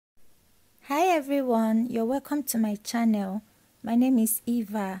Hi everyone, you're welcome to my channel. My name is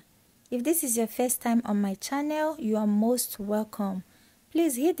Eva. If this is your first time on my channel, you are most welcome.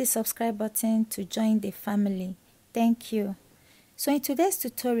 Please hit the subscribe button to join the family. Thank you. So in today's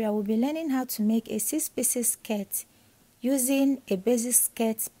tutorial, we'll be learning how to make a 6-piece skirt using a basic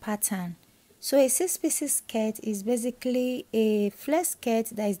skirt pattern. So a 6-piece skirt is basically a flare skirt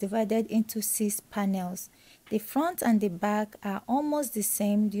that is divided into 6 panels. The front and the back are almost the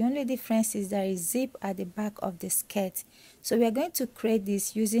same. The only difference is there is zip at the back of the skirt. So we are going to create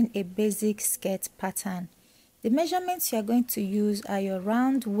this using a basic skirt pattern. The measurements you are going to use are your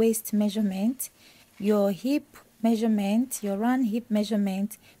round waist measurement, your hip measurement, your round hip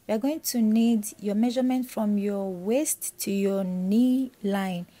measurement. We are going to need your measurement from your waist to your knee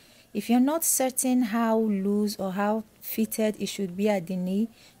line. If you're not certain how loose or how fitted it should be at the knee,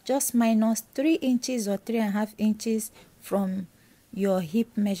 just minus 3 inches or 3.5 inches from your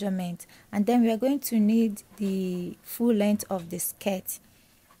hip measurement. And then we are going to need the full length of the skirt.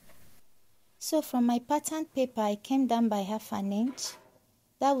 So from my pattern paper, I came down by 1/2 inch.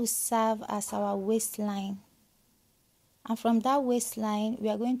 That will serve as our waistline. And from that waistline, we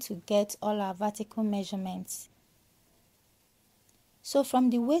are going to get all our vertical measurements. So from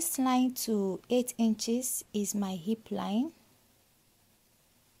the waistline to 8 inches is my hip line.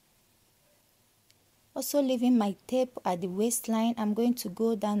 Also leaving my tape at the waistline, I'm going to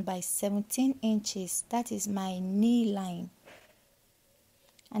go down by 17 inches. That is my knee line.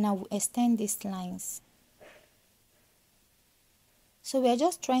 And I will extend these lines. So we are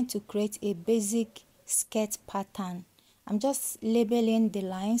just trying to create a basic skirt pattern. I'm just labeling the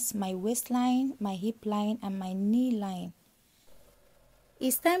lines, my waistline, my hip line, and my knee line.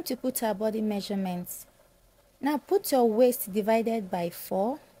 It's time to put our body measurements. Now put your waist divided by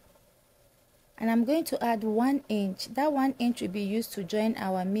 4. And I'm going to add 1 inch. That 1 inch will be used to join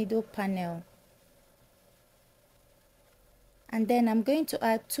our middle panel. And then I'm going to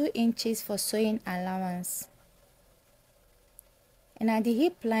add 2 inches for sewing allowance. And at the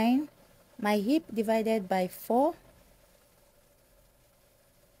hip line, my hip divided by 4.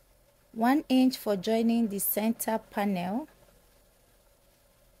 1 inch for joining the center panel.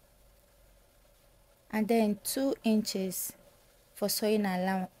 And then 2 inches for sewing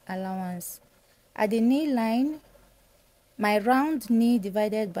allowance. At the knee line, my round knee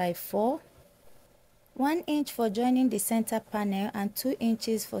divided by 4. 1 inch for joining the center panel and 2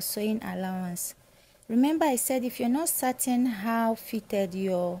 inches for sewing allowance. Remember I said if you're not certain how fitted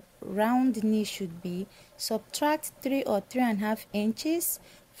your round knee should be, subtract 3 or 3.5 inches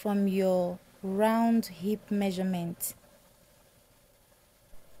from your round hip measurement.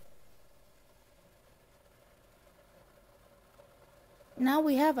 Now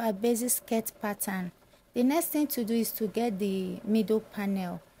we have our basic skirt pattern. The next thing to do is to get the middle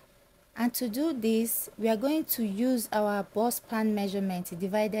panel. And to do this, we are going to use our bust span measurement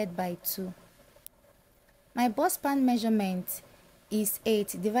divided by 2. My bust span measurement is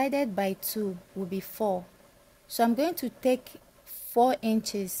 8 divided by 2 will be 4. So I'm going to take 4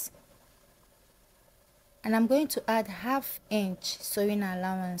 inches and I'm going to add 1/2 inch sewing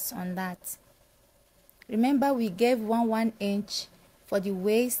allowance on that. Remember we gave 1 inch for the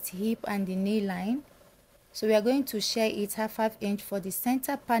waist, hip and the knee line. So we are going to share it 1/2 inch for the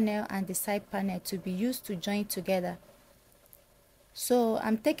center panel and the side panel to be used to join together. So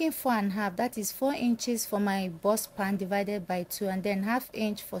I'm taking 4.5, that is 4 inches for my bust span divided by 2, and then 1/2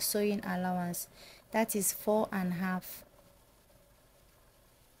 inch for sewing allowance, that is 4.5.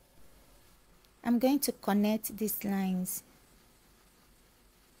 I'm going to connect these lines.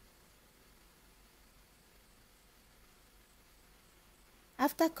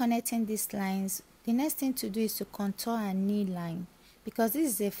 After connecting these lines, the next thing to do is to contour our knee line, because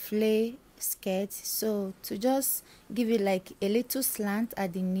this is a flare skirt, so to just give it like a little slant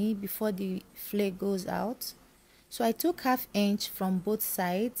at the knee before the flare goes out. So I took 1/2 inch from both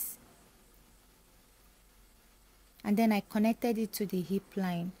sides and then I connected it to the hip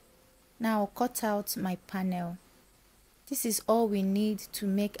line. Now I'll cut out my panel. This is all we need to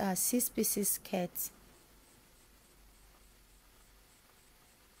make our 6-piece skirt.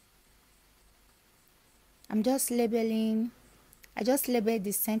 I just labeled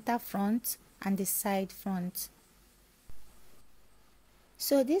the center front and the side front.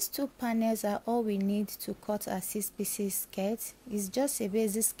 So these 2 panels are all we need to cut our 6-piece skirt. It's just a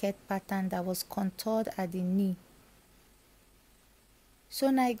basic skirt pattern that was contoured at the knee.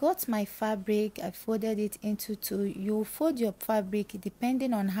 So now I got my fabric, I folded it into 2. You fold your fabric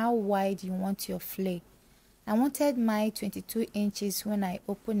depending on how wide you want your flare. I wanted my 22 inches when I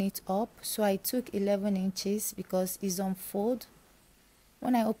open it up, so I took 11 inches because it's on fold.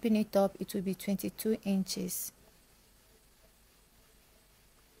 When I open it up, it will be 22 inches.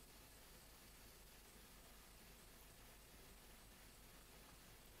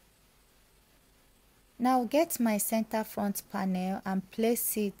 Now get my center front panel and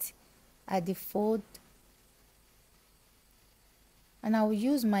place it at the fold, and I will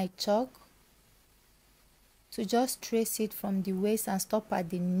use my chalk to just trace it from the waist and stop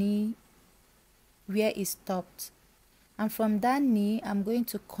at the knee where it stopped. And from that knee, I'm going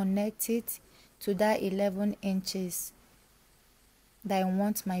to connect it to that 11 inches that I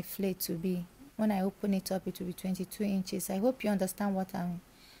want my flay to be. When I open it up, it will be 22 inches. I hope you understand what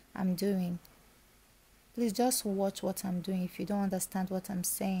I'm doing. Please just watch what I'm doing if you don't understand what I'm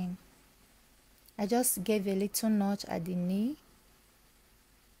saying. I just gave a little notch at the knee.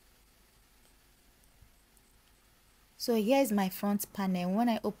 So here is my front panel. When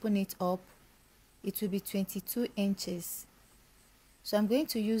I open it up, it will be 22 inches. So I'm going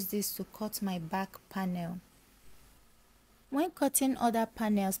to use this to cut my back panel. When cutting other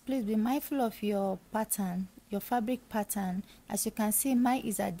panels, please be mindful of your pattern, your fabric pattern. As you can see, mine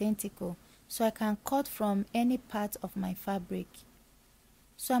is identical, so I can cut from any part of my fabric.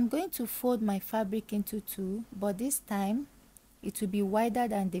 So I'm going to fold my fabric into two, but this time it will be wider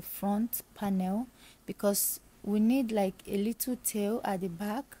than the front panel because we need like a little tail at the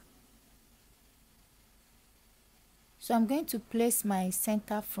back. So I'm going to place my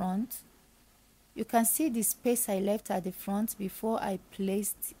center front. You can see the space I left at the front before I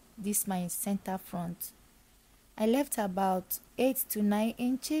placed this my center front. I left about 8 to 9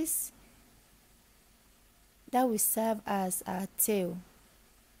 inches. That will serve as a tail.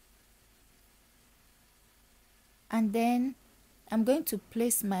 And then I'm going to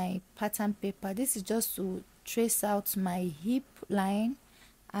place my pattern paper. This is just to trace out my hip line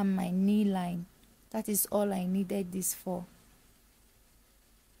and my knee line. That is all I needed this for.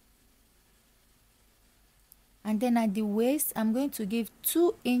 And then at the waist, I'm going to give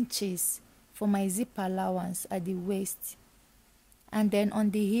 2 inches for my zip allowance at the waist. And then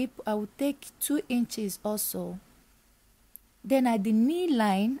on the hip, I will take 2 inches also. Then at the knee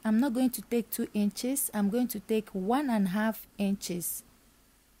line, I'm not going to take 2 inches. I'm going to take 1.5 inches.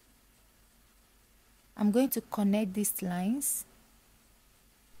 I'm going to connect these lines.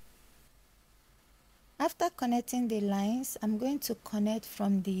 After connecting the lines, I'm going to connect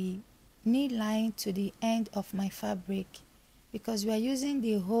from the knee line to the end of my fabric because we are using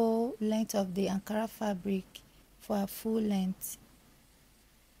the whole length of the Ankara fabric for a full length.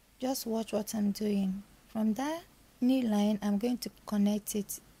 Just watch what I'm doing. From that knee line, I'm going to connect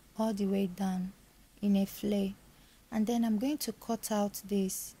it all the way down in a flay, and then I'm going to cut out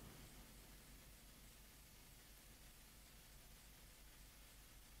this.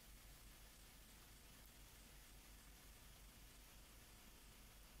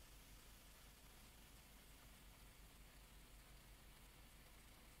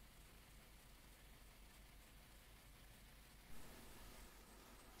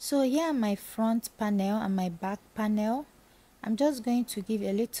 So here are my front panel and my back panel. I'm just going to give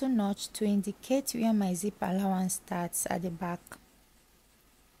a little notch to indicate where my zip allowance starts at the back.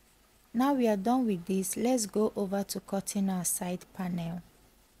 Now we are done with this, let's go over to cutting our side panel.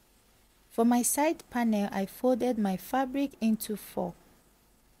 For my side panel, I folded my fabric into 4.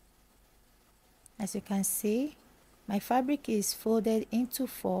 As you can see, my fabric is folded into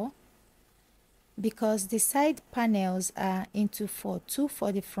 4. Because the side panels are into 4, 2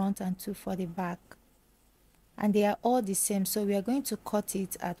 for the front and 2 for the back, and they are all the same, so we are going to cut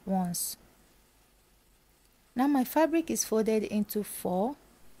it at once. Now my fabric is folded into 4.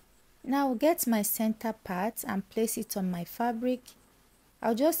 Now I'll get my center part and place it on my fabric.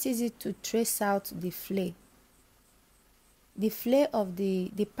 I'll just use it to trace out the flay. The flay of the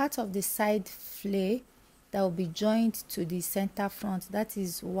part of the side flay that will be joined to the center front. That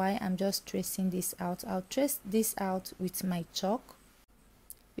is why I'm just tracing this out. I'll trace this out with my chalk.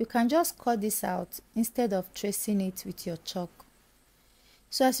 You can just cut this out instead of tracing it with your chalk.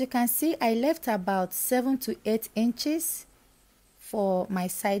 So as you can see, I left about 7 to 8 inches for my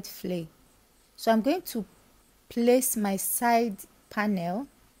side flay. So I'm going to place my side panel,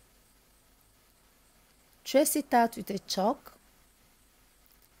 trace it out with a chalk,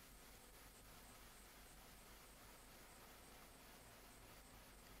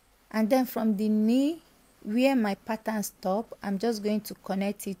 and then from the knee where my pattern stop, I'm just going to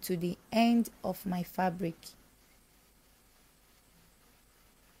connect it to the end of my fabric.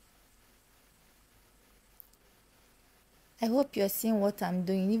 I hope you're seeing what I'm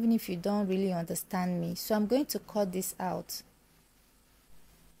doing, even if you don't really understand me. So I'm going to cut this out.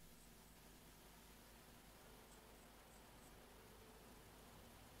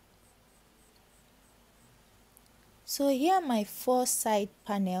 So here are my 4 side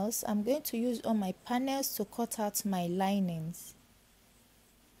panels. I'm going to use all my panels to cut out my linings.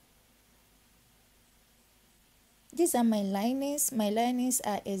 These are my linings. My linings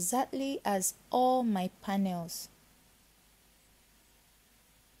are exactly as all my panels.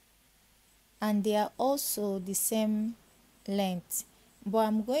 And they are also the same length, but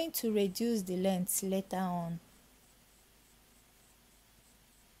I'm going to reduce the length later on.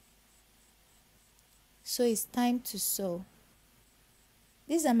 So it's time to sew.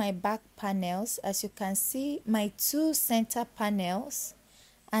 These are my back panels. As you can see, my 2 center panels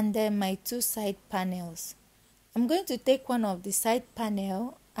and then my 2 side panels. I'm going to take one of the side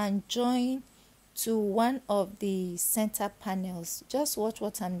panel and join to one of the center panels. Just watch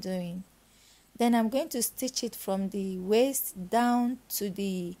what I'm doing. Then I'm going to stitch it from the waist down to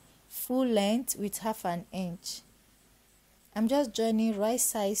the full length with 1/2 inch. I'm just joining right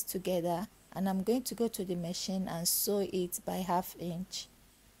sides together, and I'm going to go to the machine and sew it by 1/2 inch.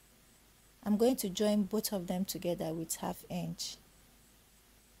 I'm going to join both of them together with 1/2 inch.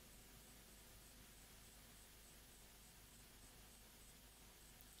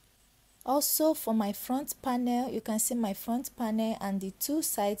 Also for my front panel, you can see my front panel and the 2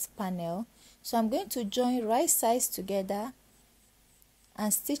 sides panel. So I'm going to join right sides together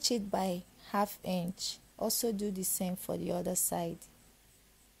and stitch it by 1/2 inch. Also do the same for the other side.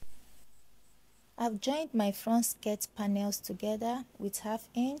 I've joined my front skirt panels together with 1/2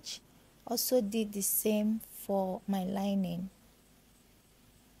 inch. Also did the same for my lining.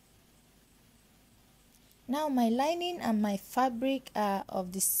 Now my lining and my fabric are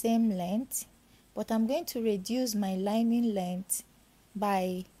of the same length, but I'm going to reduce my lining length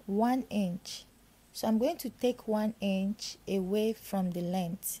by 1 inch. So I'm going to take 1 inch away from the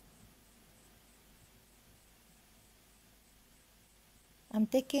length. I'm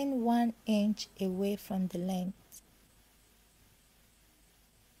taking 1 inch away from the length.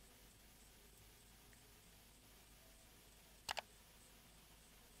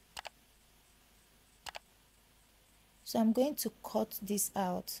 So I'm going to cut this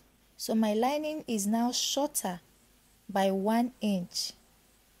out. So my lining is now shorter by 1 inch.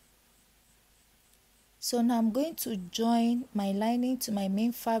 So now I'm going to join my lining to my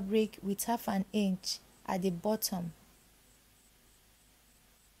main fabric with 1/2 inch at the bottom.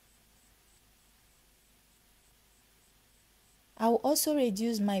 I will also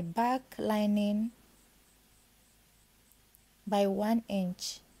reduce my back lining by 1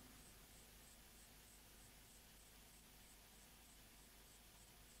 inch.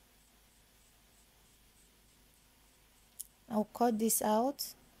 I'll cut this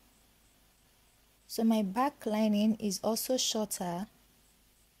out. So my back lining is also shorter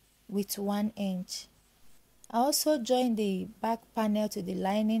with 1 inch. I also join the back panel to the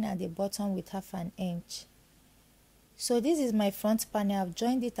lining at the bottom with 1/2 inch. So this is my front panel. I've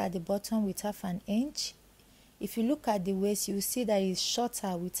joined it at the bottom with 1/2 inch. If you look at the waist, you will see that it's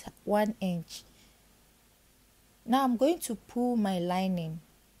shorter with 1 inch. Now I'm going to pull my lining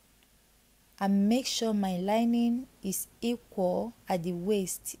and make sure my lining is equal at the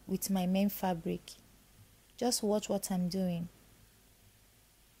waist with my main fabric. Just watch what I'm doing.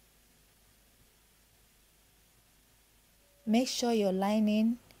 Make sure your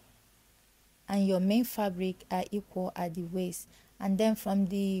lining and your main fabric are equal at the waist. And then from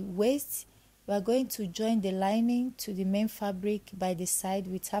the waist, we are going to join the lining to the main fabric by the side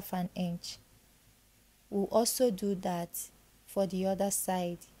with 1/2 inch. We'll also do that for the other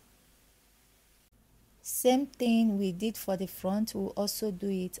side. Same thing we did for the front, we'll also do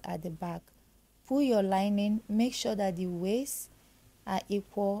it at the back. Pull your lining, make sure that the waists are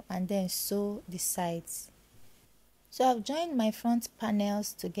equal, and then sew the sides. So I've joined my front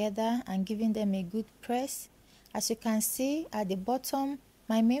panels together and given them a good press. As you can see at the bottom,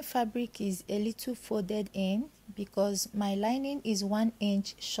 my main fabric is a little folded in because my lining is 1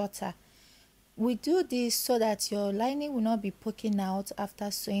 inch shorter. We do this so that your lining will not be poking out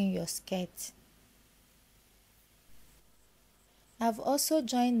after sewing your skirt. I've also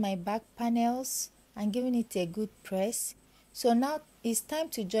joined my back panels and given it a good press. So now it's time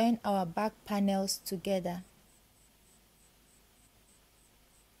to join our back panels together.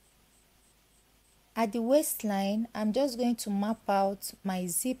 At the waistline, I'm just going to map out my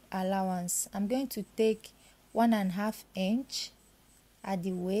zip allowance. I'm going to take 1.5 inch at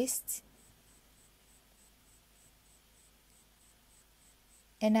the waist.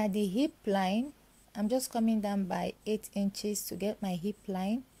 And at the hip line, I'm just coming down by 8 inches to get my hip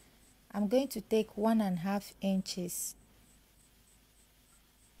line. I'm going to take 1.5 inches.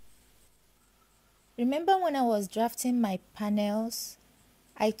 Remember when I was drafting my panels,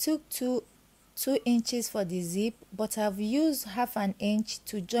 I took two 2 inches for the zip, but I've used half an inch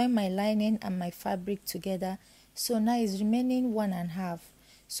to join my lining and my fabric together, so now it's remaining 1.5.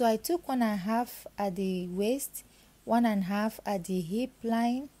 So I took 1.5 at the waist, 1.5 at the hip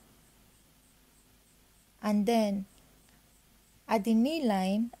line, and then at the knee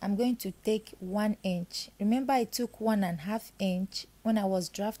line I'm going to take 1 inch. Remember, I took 1.5 inch when I was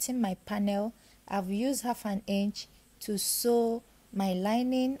drafting my panel. I've used half an inch to sew my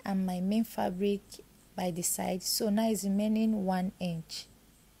lining and my main fabric by the side, so now it's remaining 1 inch.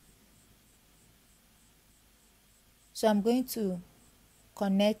 So I'm going to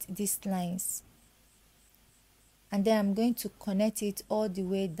connect these lines, and then I'm going to connect it all the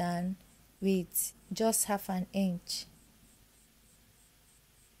way down with just half an inch.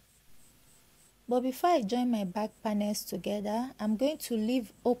 But before I join my back panels together, I'm going to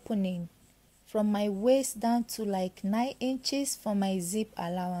leave opening from my waist down to like 9 inches for my zip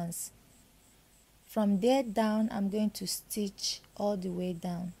allowance. From there down, I'm going to stitch all the way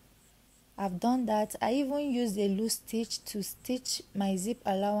down. I've done that. I even used a loose stitch to stitch my zip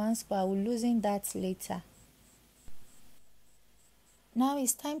allowance, but I will loosen that later. Now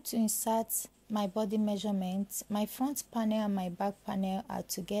it's time to insert my body measurements. My front panel and my back panel are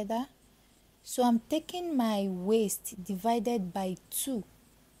together. So I'm taking my waist divided by 2.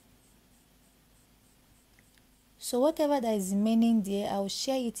 So whatever that is remaining there, I'll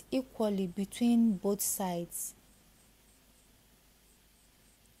share it equally between both sides.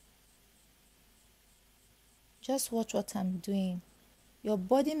 Just watch what I'm doing. Your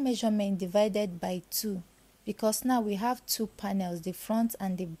body measurement divided by 2, because now we have 2 panels, the front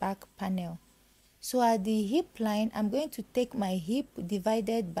and the back panel. So at the hip line, I'm going to take my hip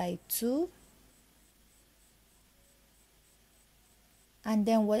divided by 2, and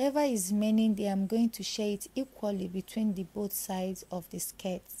then whatever is remaining there, I'm going to share it equally between the both sides of the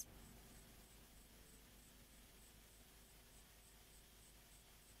skirt.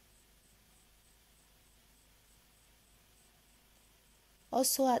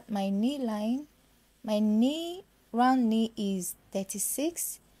 Also at my knee line, my round knee is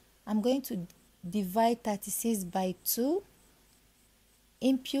 36. I'm going to divide 36 by 2,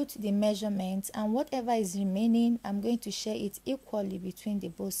 impute the measurement, and whatever is remaining, I'm going to share it equally between the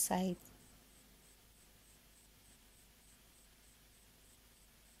both sides.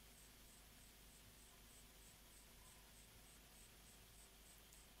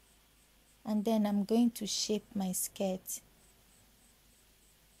 And then I'm going to shape my skirt.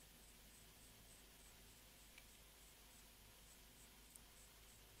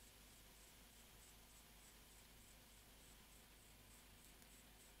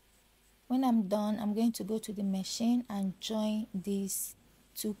 When I'm done, I'm going to go to the machine and join these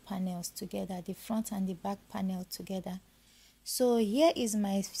 2 panels together, the front and the back panel together. So here is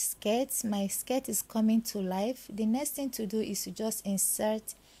my skirt. My skirt is coming to life. The next thing to do is to just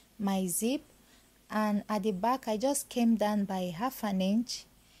insert my zip, and at the back I just came down by half an inch.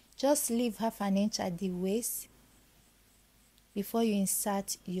 Just leave half an inch at the waist before you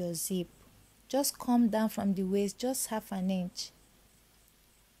insert your zip. Just come down from the waist just half an inch.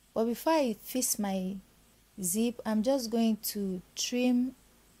 But before I fix my zip, I'm just going to trim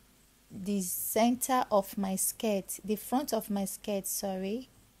the center of my skirt, the front of my skirt,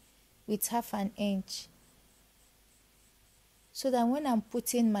 with half an inch, so that when I'm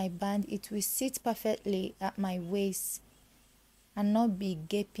putting my band, it will sit perfectly at my waist and not be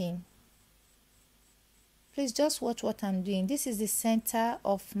gaping. Please just watch what I'm doing. This is the center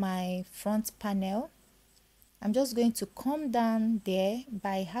of my front panel. I'm just going to come down there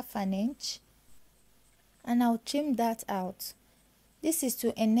by half an inch, and I'll trim that out. This is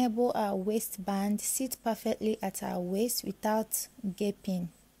to enable our waistband sit perfectly at our waist without gaping.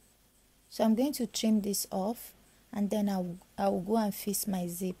 So I'm going to trim this off, and then I'll go and fix my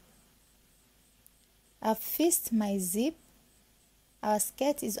zip. I've fixed my zip. Our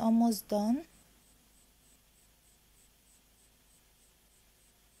skirt is almost done.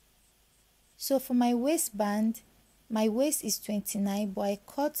 So for my waistband, my waist is 29, but I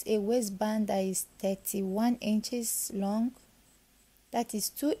cut a waistband that is 31 inches long. That is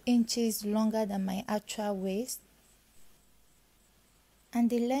 2 inches longer than my actual waist. And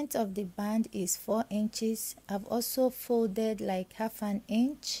the length of the band is 4 inches. I've also folded like half an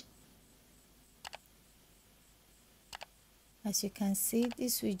inch. As you can see,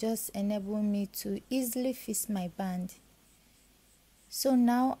 this will just enable me to easily fix my band. So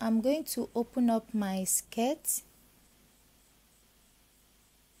now I'm going to open up my skirt,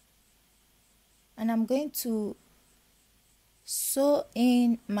 and I'm going to sew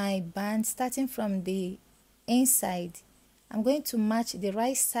in my band starting from the inside. I'm going to match the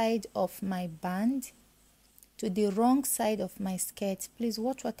right side of my band to the wrong side of my skirt. Please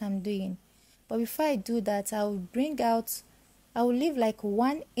watch what I'm doing. But before I do that, I will leave like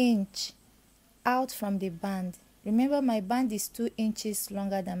 1 inch out from the band. Remember, my band is 2 inches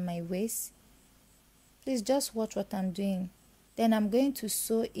longer than my waist. Please just watch what I'm doing. Then I'm going to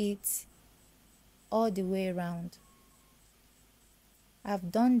sew it all the way around.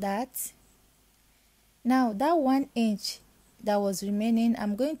 I've done that. Now that 1 inch that was remaining,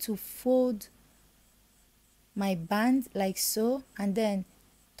 I'm going to fold my band like so, and then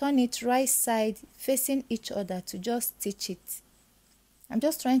turn it right side facing each other to just stitch it. I'm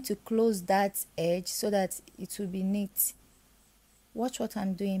just trying to close that edge so that it will be neat. Watch what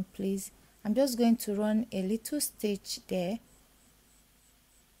I'm doing, please. I'm just going to run a little stitch there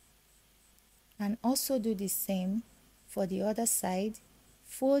and also do the same for the other side.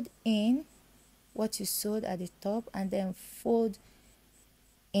 Fold in what you sewed at the top and then fold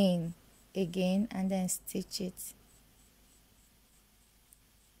in again and then stitch it.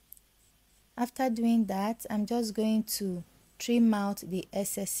 After doing that, I'm just going to trim out the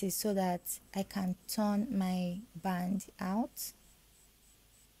excesses so that I can turn my band out.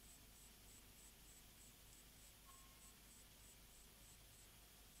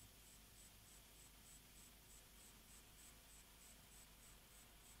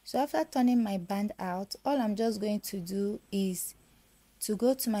 So after turning my band out, all I'm just going to do is to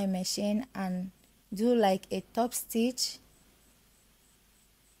go to my machine and do like a top stitch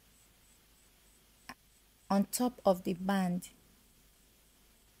on top of the band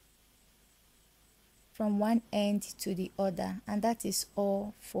from one end to the other, and that is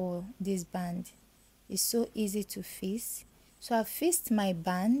all for this band. It's so easy to fix. So I've fixed my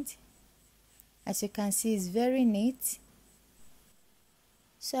band. As you can see, it's very neat.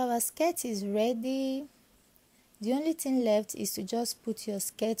 So our skirt is ready. The only thing left is to just put your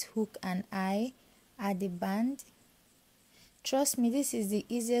skirt hook and eye at the band. Trust me, this is the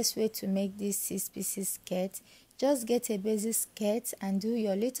easiest way to make this 6-piece skirt. Just get a basic skirt and do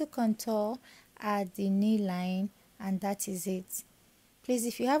your little contour at the knee line, and that is it. Please,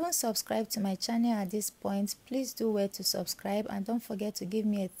 if you haven't subscribed to my channel at this point, please do well to subscribe and don't forget to give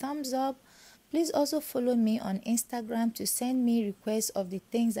me a thumbs up. Please also follow me on Instagram to send me requests of the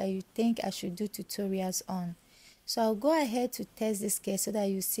things that you think I should do tutorials on. So I'll go ahead to test this skirt so that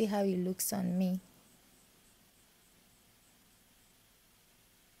you see how it looks on me.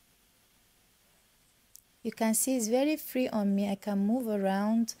 You can see it's very free on me. I can move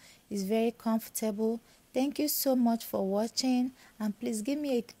around. It's very comfortable. Thank you so much for watching, and please give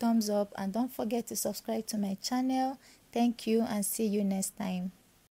me a thumbs up and don't forget to subscribe to my channel. Thank you and see you next time.